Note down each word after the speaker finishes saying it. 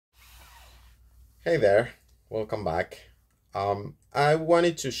Hey there, welcome back. I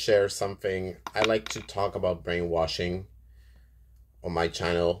wanted to share something. I like to talk about brainwashing on my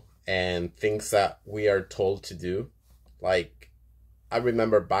channel and things that we are told to do. Like, I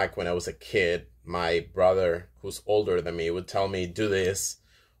remember back when I was a kid, my brother, who's older than me, would tell me, do this,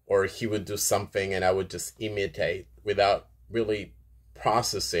 or he would do something and I would just imitate without really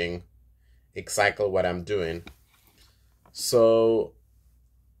processing exactly what I'm doing. So,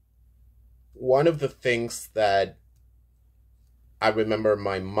 one of the things that I remember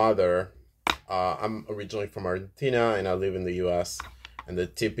my mother, I'm originally from Argentina and I live in the US, and the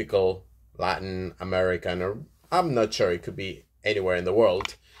typical Latin American, or I'm not sure, it could be anywhere in the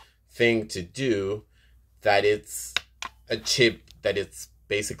world, thing to do, that it's a chip that it's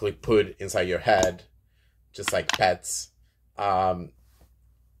basically put inside your head, just like pets, um,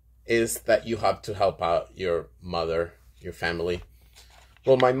 is that you have to help out your mother, your family.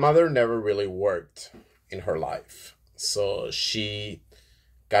 Well, my mother never really worked in her life. So she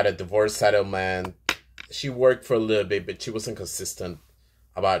got a divorce settlement. She worked for a little bit, but she wasn't consistent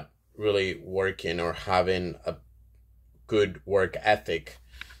about really working or having a good work ethic.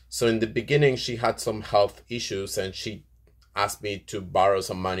 So in the beginning, she had some health issues and she asked me to borrow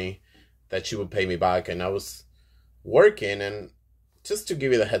some money that she would pay me back. And I was working, and just to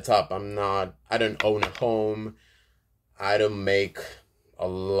give you the heads up, I don't own a home. I don't make a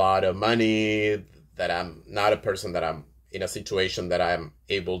lot of money, that I'm not a person that I'm in a situation that I'm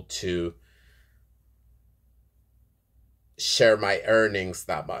able to share my earnings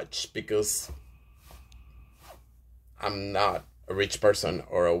that much, because I'm not a rich person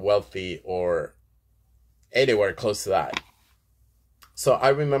or a wealthy or anywhere close to that. So I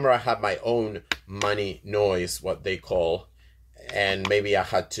remember I had my own money noise, what they call, and maybe I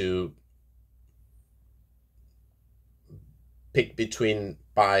had to pick between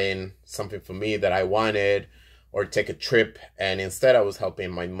buying something for me that I wanted or take a trip, and instead I was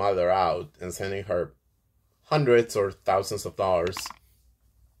helping my mother out and sending her hundreds or thousands of dollars,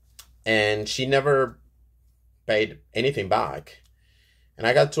 and she never paid anything back. And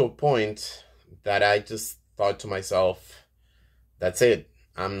I got to a point that I just thought to myself, that's it,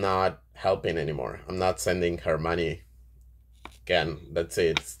 I'm not helping anymore, I'm not sending her money again, that's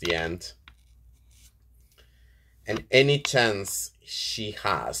it, it's the end. And any chance she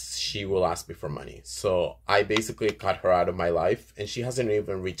has, she will ask me for money. So I basically cut her out of my life, and she hasn't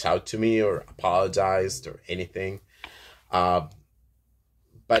even reached out to me or apologized or anything. But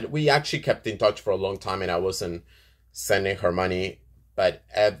we actually kept in touch for a long time, and I wasn't sending her money. But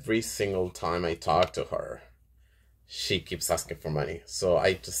every single time I talk to her, she keeps asking for money. So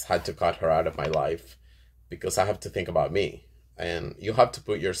I just had to cut her out of my life, because I have to think about me. And you have to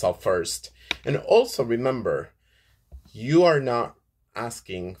put yourself first. And also remember, you are not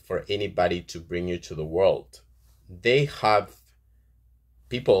asking for anybody to bring you to the world. They have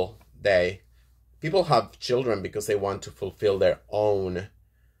people have children because they want to fulfill their own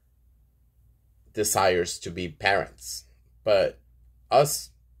desires to be parents. But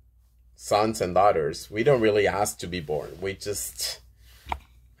us sons and daughters, we don't really ask to be born. We just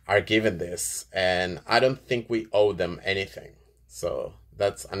are given this, and I don't think we owe them anything. So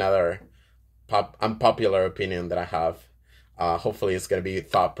that's another unpopular opinion that I have. Hopefully it's going to be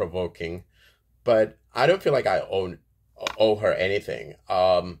thought-provoking, but I don't feel like I owe her anything.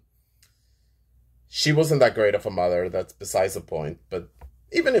 She wasn't that great of a mother, that's besides the point, but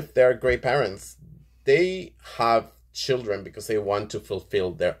even if they're great parents, they have children because they want to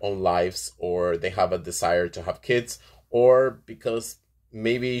fulfill their own lives, or they have a desire to have kids, or because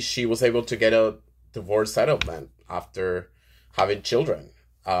maybe she was able to get a divorce settlement after having children.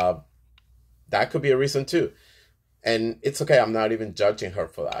 That could be a reason too. And it's okay, I'm not even judging her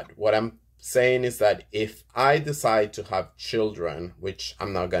for that. What I'm saying is that if I decide to have children, which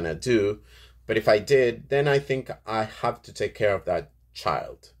I'm not gonna do, but if I did, then I think I have to take care of that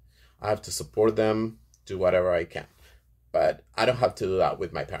child. I have to support them, do whatever I can. But I don't have to do that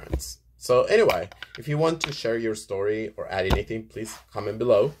with my parents. So anyway, if you want to share your story or add anything, please comment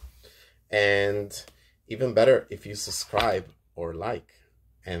below. And even better, if you subscribe or like.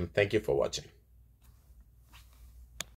 And thank you for watching.